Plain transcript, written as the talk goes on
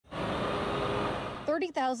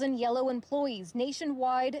30,000 Yellow employees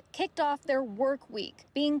nationwide kicked off their work week,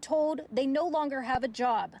 being told they no longer have a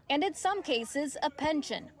job, and in some cases, a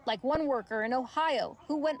pension, like one worker in Ohio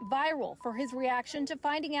who went viral for his reaction to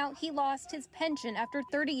finding out he lost his pension after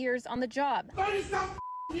 30 years on the job. 30-something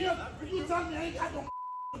years, you tell me I ain't got no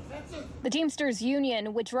pension? The Teamsters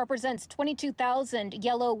Union, which represents 22,000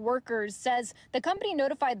 Yellow workers, says the company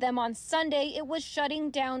notified them on Sunday it was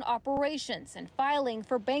shutting down operations and filing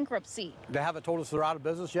for bankruptcy. They haven't told us they're out of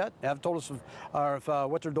business yet. They haven't told us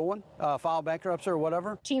what they're doing, file bankruptcy or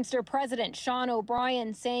whatever. Teamster President Sean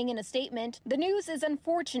O'Brien saying in a statement, the news is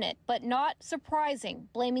unfortunate but not surprising,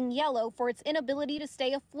 blaming Yellow for its inability to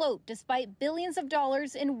stay afloat despite billions of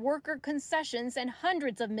dollars in worker concessions and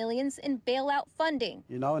hundreds of millions in bailout funding.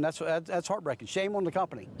 You know, and that's heartbreaking. Shame on the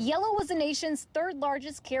company. Yellow was the nation's third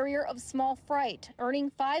largest carrier of small freight,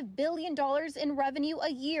 earning $5 billion in revenue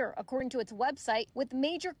a year, according to its website, with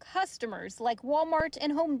major customers like Walmart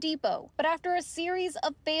and Home Depot. But after a series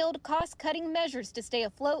of failed cost-cutting measures to stay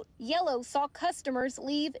afloat, Yellow saw customers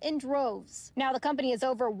leave in droves. Now the company is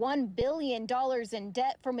over $1 billion in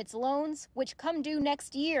debt from its loans, which come due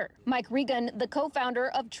next year. Mike Regan, the co-founder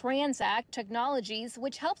of Transact Technologies,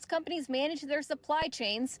 which helps companies manage their supply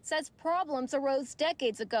chains, says problems arose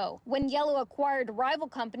decades ago when Yellow acquired rival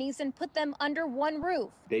companies and put them under one roof.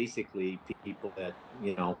 Basically, people that,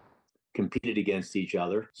 competed against each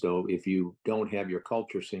other. So if you don't have your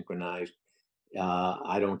culture synchronized,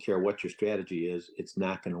 I don't care what your strategy is, it's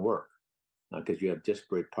not going to work because you have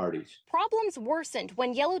disparate parties. Problems worsened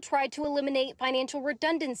when Yellow tried to eliminate financial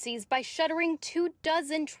redundancies by shuttering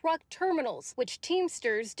 24 truck terminals, which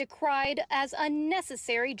Teamsters decried as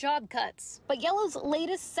unnecessary job cuts. But Yellow's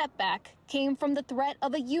latest setback came from the threat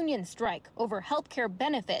of a union strike over healthcare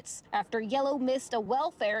benefits after Yellow missed a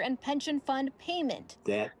welfare and pension fund payment.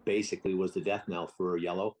 That basically was the death knell for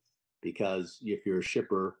Yellow, because if you're a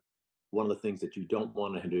shipper, one of the things that you don't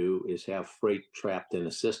want to do is have freight trapped in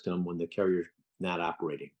a system when the carrier's not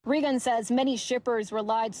operating. Regan says many shippers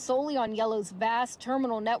relied solely on Yellow's vast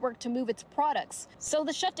terminal network to move its products, so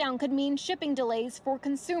the shutdown could mean shipping delays for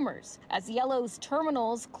consumers, as Yellow's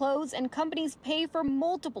terminals close and companies pay for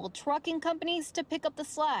multiple trucking companies to pick up the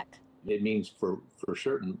slack. It means for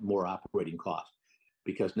certain more operating costs,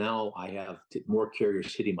 because now I have more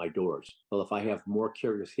carriers hitting my doors. Well, if I have more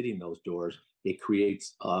carriers hitting those doors, it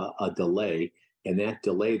creates a delay, and that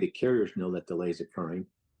delay, the carriers know that delay is occurring,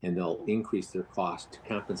 and they'll increase their cost to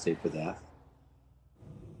compensate for that.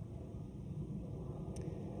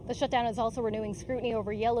 The shutdown is also renewing scrutiny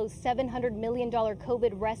over Yellow's $700 million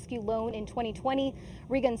COVID rescue loan in 2020.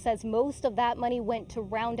 Regan says most of that money went to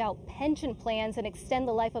round out pension plans and extend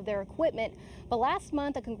the life of their equipment. But last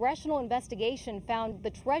month, a congressional investigation found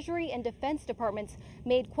the Treasury and Defense Departments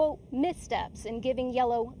made, quote, missteps in giving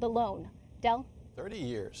Yellow the loan. Del? 30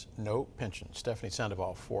 years, no pension. Stephanie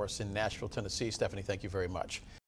Sandoval for us in Nashville, Tennessee. Stephanie, thank you very much.